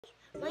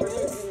My name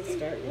is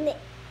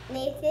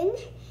Nathan,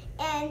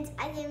 and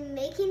I am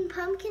making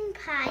pumpkin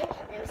pie.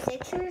 And I'm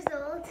 6 years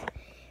old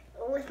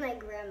with my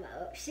grandma.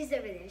 She's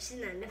over there. She's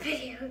not in the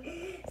video.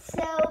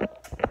 So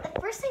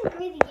the first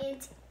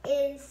ingredient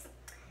is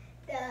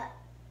the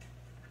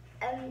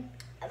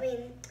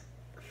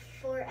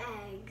 4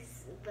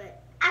 eggs,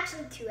 but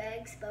actually 2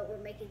 eggs, but we're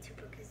making 2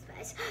 pumpkin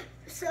pies.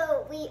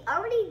 So we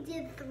already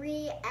did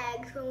 3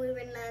 eggs when we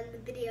were on the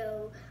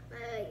video.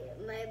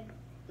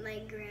 My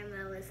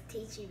grandma was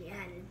teaching me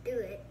how to do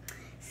it.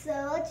 So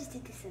I'll just do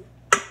this one.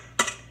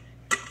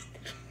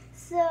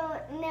 So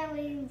now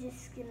we're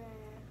just gonna,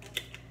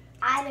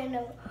 I don't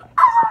know.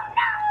 Oh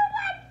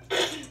no!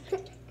 This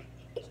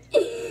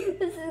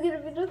is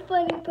gonna be the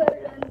funny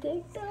part on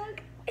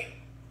TikTok.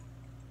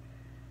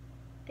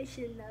 I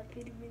should not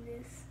be doing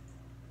this.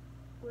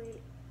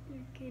 Wait,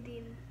 you're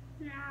kidding.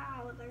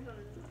 No, there's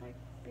something like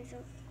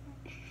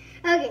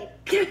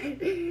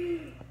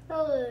okay.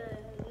 Oh,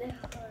 no,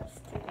 let's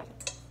do it.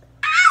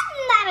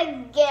 Not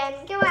again.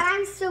 Come on,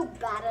 I'm so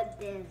bad at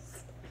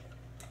this.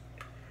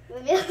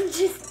 Maybe I'll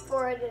just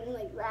pour it in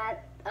like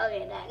that.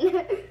 Okay,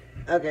 done.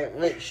 Okay,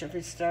 wait, should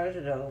we start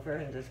it over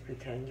and just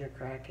pretend you're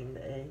cracking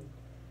the egg?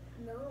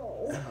 No.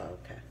 Oh,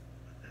 okay.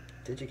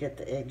 Did you get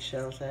the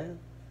eggshells out?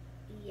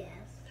 Yes.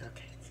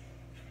 Okay.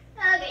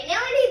 Okay, now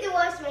I need to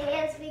wash my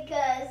hands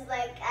because,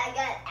 like, I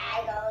got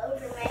egg all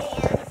over my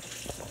hands.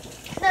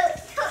 So,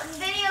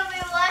 video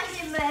me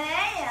washing my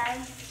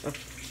hands.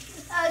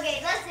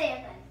 Okay, let's see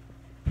it then.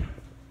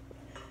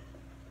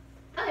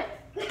 Okay.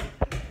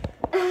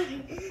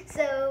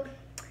 So,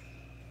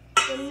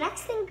 the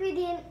next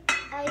ingredient,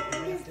 I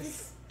think, is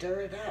this. Stir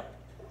it up.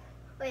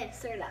 Oh, yeah,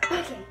 stir it up.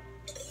 Okay.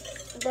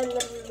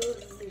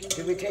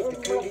 Did we take the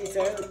cookies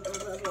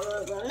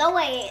out? No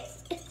way.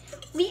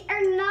 We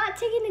are not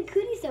taking the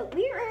cookies out.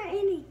 We are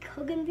in a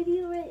cooking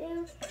video right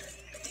now.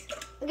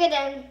 Okay,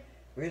 done.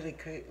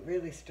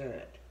 Really stir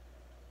it.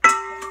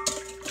 Ah!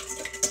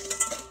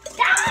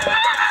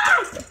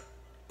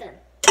 Done.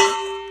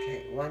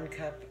 Okay, 1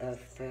 cup of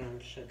brown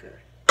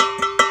sugar. You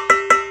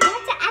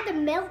have to add the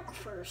milk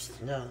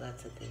first. No,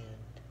 that's at the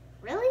end.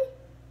 Really?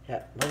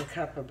 Yeah, 1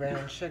 cup of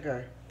brown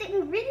sugar. The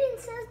ingredient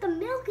says the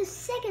milk is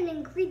second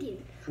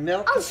ingredient.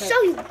 Milk. I'll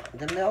show you.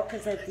 The milk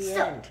is at the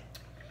end.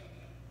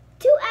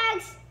 2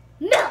 eggs,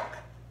 milk.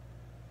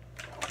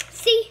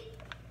 See?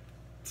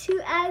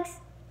 2 eggs,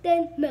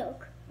 then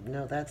milk.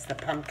 No, that's the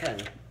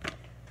pumpkin.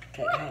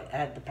 Okay,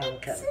 add the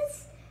pumpkin. It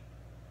says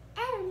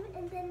M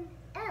and then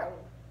L.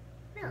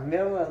 No.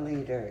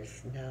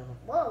 Milliliters. No.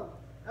 Whoa.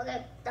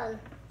 Okay, done.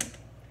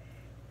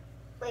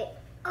 Wait.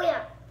 Oh,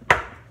 yeah.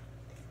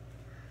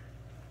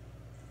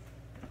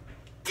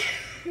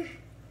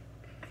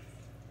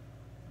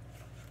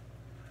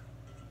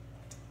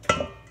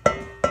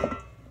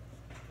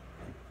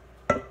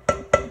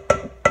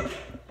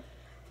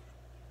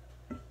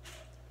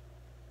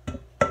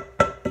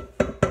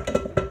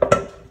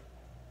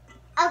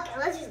 Okay,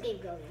 let's just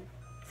keep going.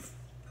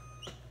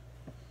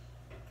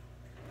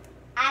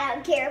 I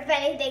don't care if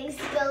anything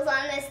spills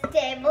on this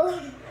table.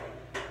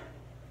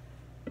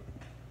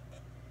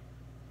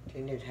 Do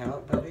you need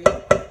help, buddy?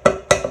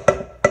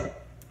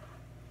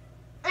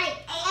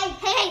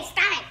 Hey,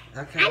 stop it.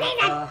 Okay, I need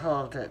I'll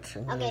hold it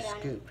and Okay, you done.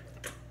 scoop.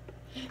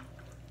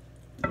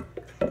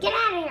 Get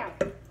out of here.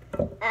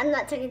 I'm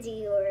not talking to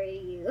you or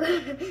you.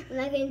 I'm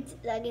not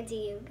talking to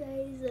you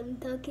guys. I'm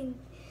talking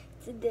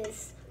to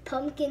this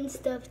pumpkin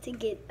stuff to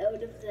get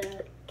out of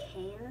the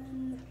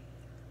can.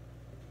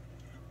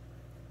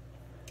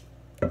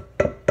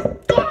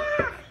 Get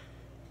out!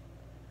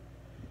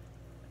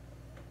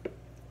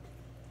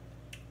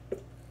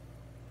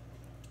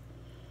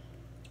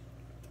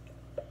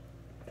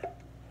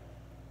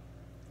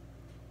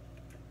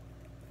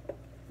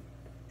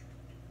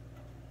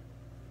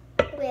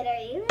 Wait,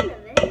 are you in the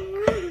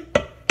video?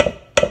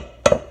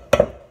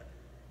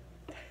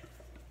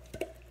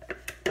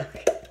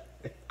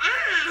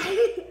 Ah!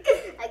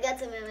 I got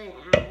some in my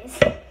eyes.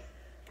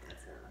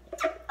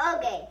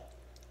 Okay.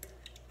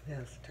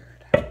 Now stir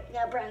it up.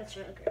 Now brown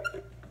sugar.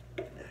 I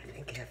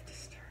think you have to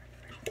stir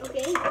it first.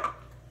 Okay.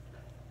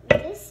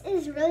 This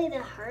is really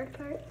the hard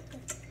part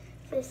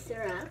to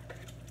stir up.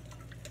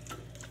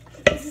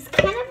 This is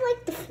kind of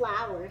like the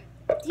flour.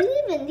 Do you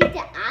even need to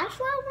add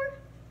flour?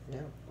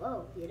 No.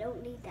 Whoa, you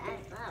don't need to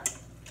add flour.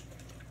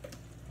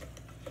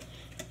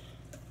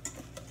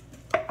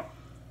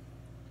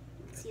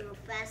 Let's see how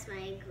fast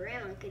my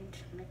grandma could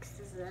mix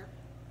this up.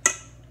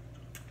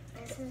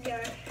 This is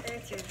your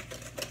turn.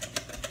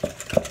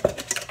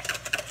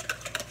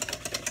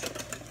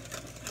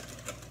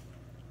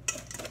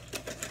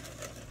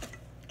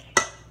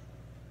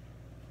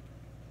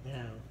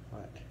 Now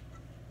what?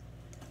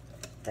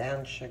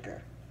 Brown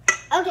sugar.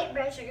 Okay,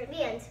 brown sugar,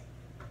 the end.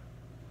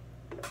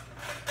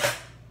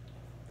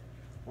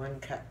 1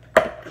 cup.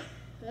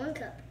 1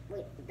 cup.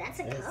 Wait, that's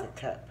a There's a cup?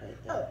 cup right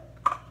there.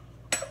 Oh.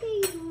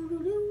 Okay.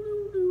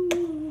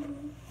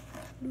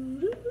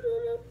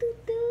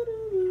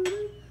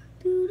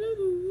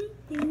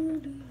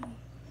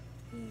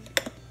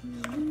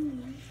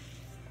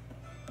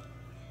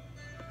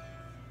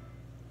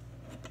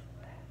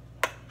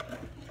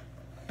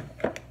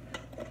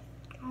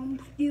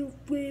 still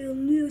feel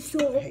new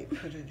salt. Hey,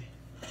 put it.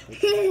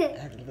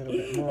 Add a little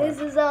bit more. This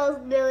is all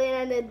spilling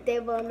on the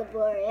table on the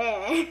floor.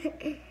 Yeah.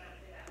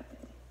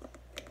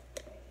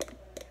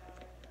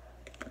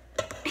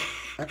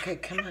 Okay,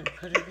 come on,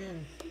 put it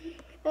in.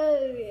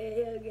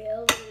 Okay,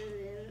 I'll put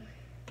it in.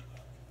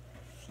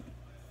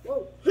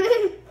 Whoa.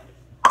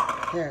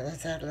 Here,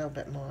 let's add a little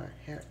bit more.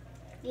 Here.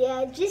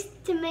 Yeah,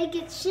 just to make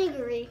it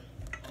sugary.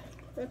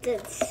 Let's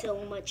add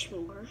so much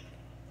more.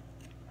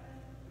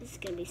 This is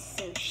gonna be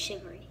so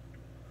sugary.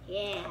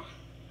 Yeah.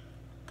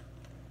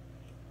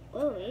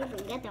 Oh, we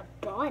even got the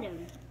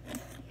bottom.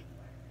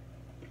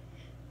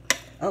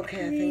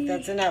 Okay, I think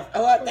that's enough.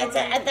 Oh, that's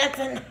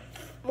enough.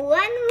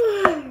 One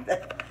more.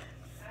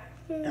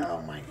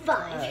 Oh my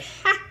Fine.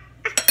 gosh.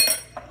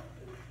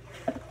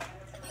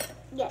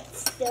 Got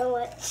so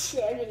much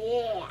sugar,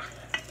 yeah.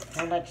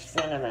 How much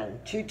cinnamon?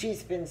 2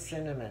 teaspoons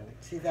cinnamon.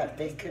 See that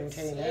big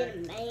container?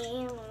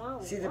 Cinnamon.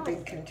 Whoa, See the whoa,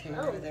 big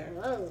container whoa, there?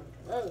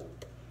 Whoa.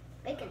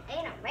 Big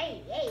container,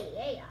 right?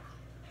 Yeah.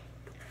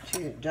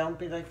 Don't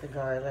be like the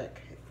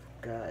garlic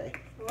guy.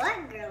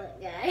 What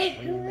garlic guy?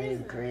 When you Who is made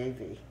that?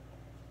 gravy.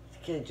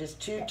 Okay, just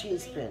 2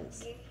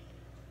 teaspoons.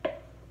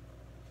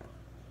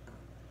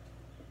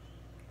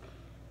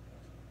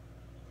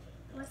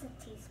 What's a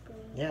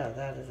teaspoon? Yeah,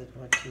 that is a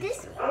 1 This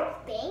teaspoon. whole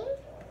thing?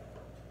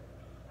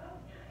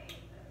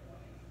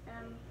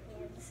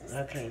 Yeah, this is.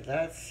 Okay,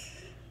 that's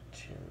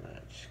too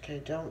much. Okay,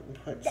 don't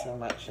put so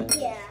much in.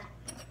 Yeah.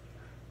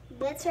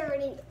 That's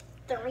already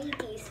 3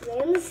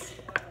 teaspoons.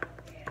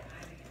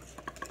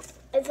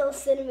 It's all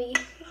cinnamon.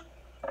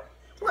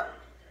 What?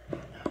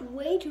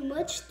 Way too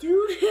much,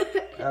 dude.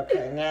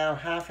 Okay, now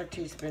half a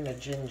teaspoon of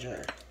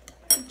ginger.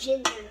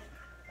 Ginger.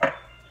 Oh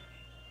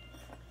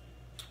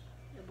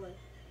boy.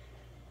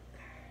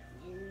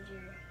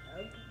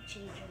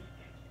 Ginger.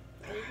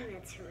 I think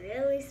that's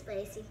really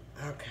spicy.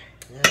 Okay,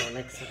 now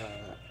mix it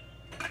all up.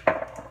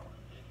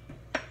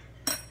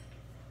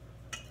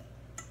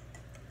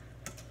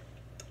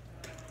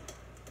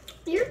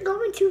 You're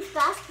going too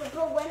fast,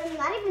 but when I'm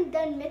not even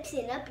done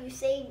mixing up, you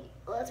say,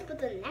 let's put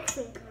the next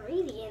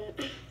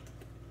ingredient.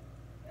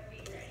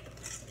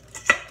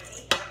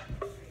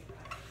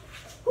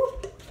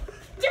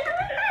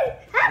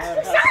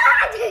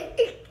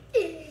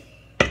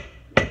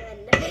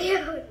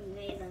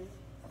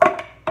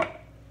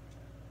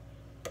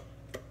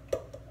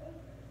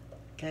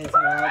 Okay, so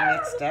all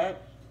mixed up.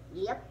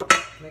 Yep.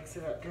 Mix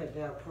it up good.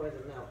 Now pour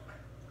the milk.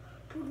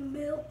 Put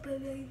milk,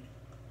 baby.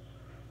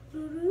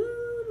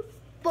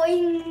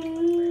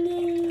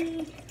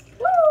 Boing.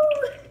 Woo!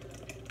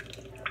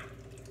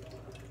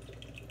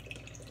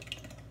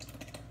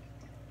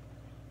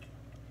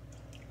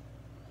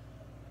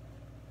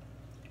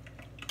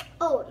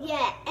 Oh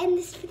yeah, and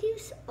this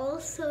video's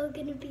also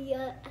gonna be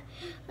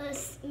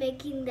us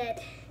making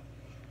that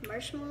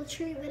marshmallow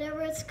treat,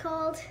 whatever it's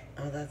called.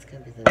 Oh, that's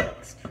gonna be the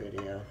next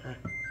video, huh?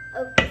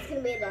 Oh, it's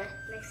gonna be the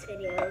next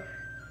video.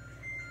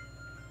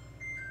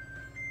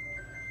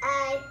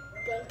 I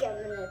think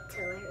I'm gonna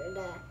tell her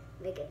to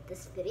make it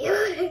this video.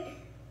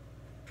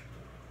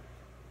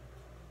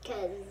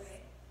 Because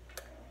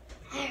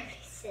I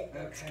already said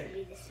that it's gonna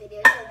be this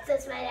video, so it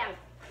says right now.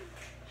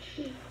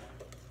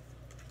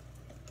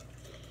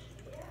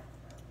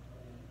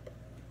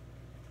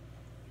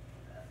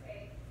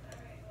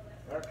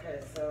 Okay,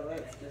 so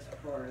let's just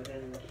pour it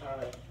in the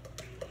pot.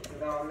 Is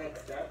it all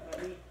mixed up,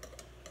 buddy?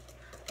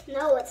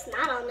 No, it's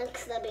not all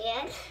mixed up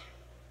yet.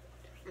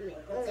 I mean,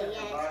 It's only at the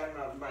yet. bottom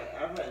of my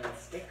oven,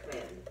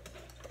 stickman.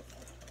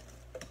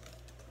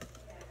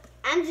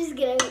 I'm just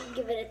gonna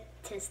give it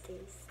a taste,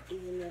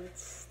 even though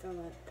it's still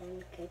not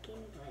done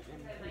cooking, but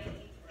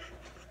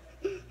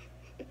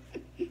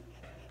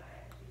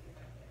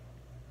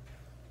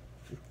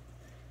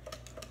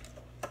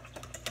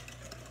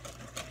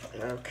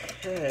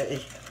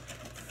Okay.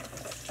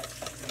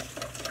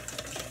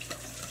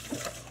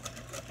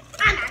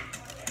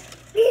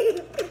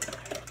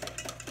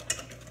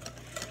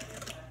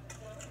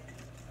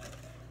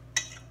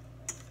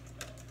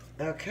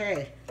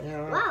 Okay,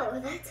 now Wow,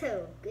 that's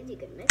how good you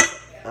can mix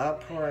it. I'll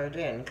pour it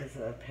in because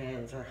the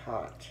pans are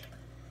hot.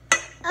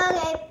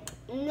 Okay,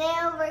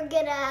 now we're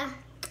gonna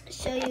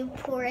show you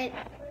pour it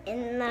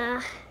in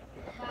the,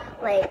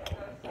 like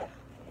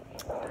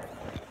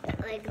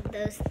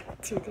those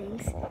 2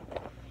 things.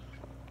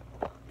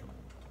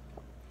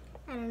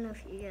 I don't know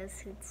if you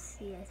guys could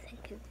see. I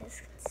think you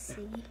guys could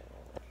see.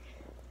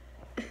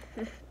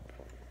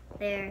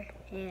 There,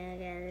 yeah, I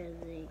got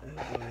it. Oh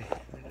boy,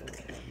 I don't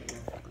have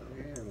enough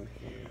room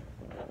here.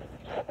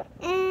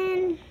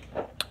 And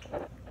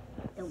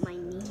don't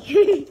mind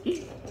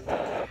me.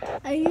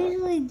 I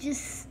usually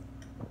just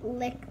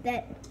lick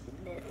the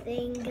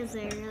thing because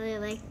I really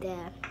like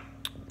the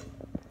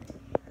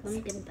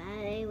pumpkin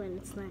pie when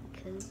it's not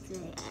cooked.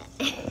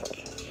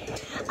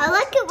 I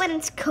like it when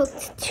it's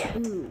cooked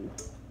too.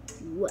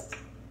 What?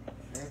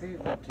 Maybe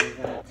we'll do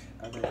that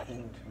other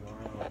thing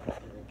tomorrow. I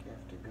think you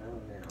have to go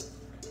now.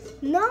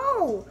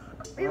 No.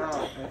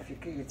 Well, if you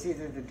could, it's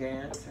either the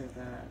dance or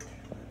that.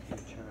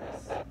 That's your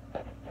choice.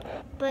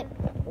 But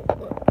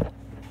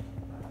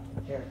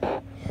Here.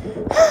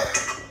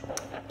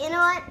 You know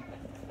what?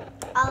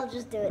 I'll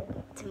just do it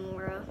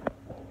tomorrow.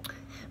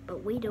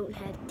 But we don't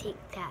have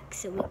TikTok,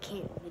 so we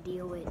can't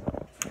video it.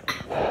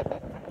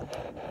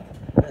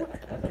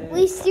 Okay.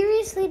 We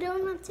seriously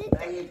don't have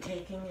TikTok. Are you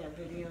taking a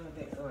video of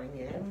it going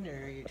in,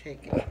 or are you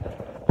taking a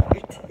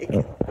video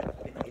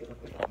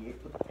of you?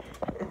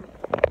 I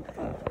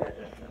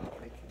don't know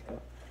if we can go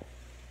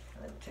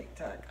on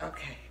TikTok.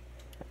 Okay.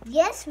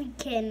 Yes, we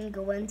can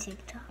go on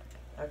TikTok.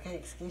 Okay,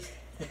 excuse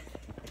me.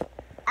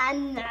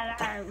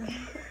 Another.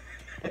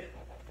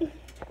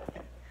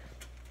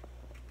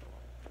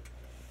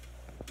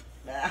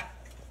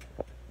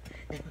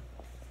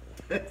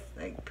 Looks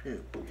like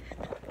poop.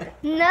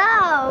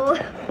 No.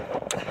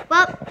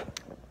 Well,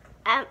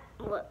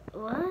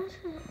 what?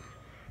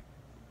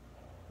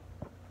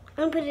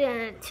 I'm gonna put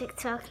it on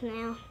TikTok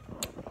now.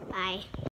 Bye.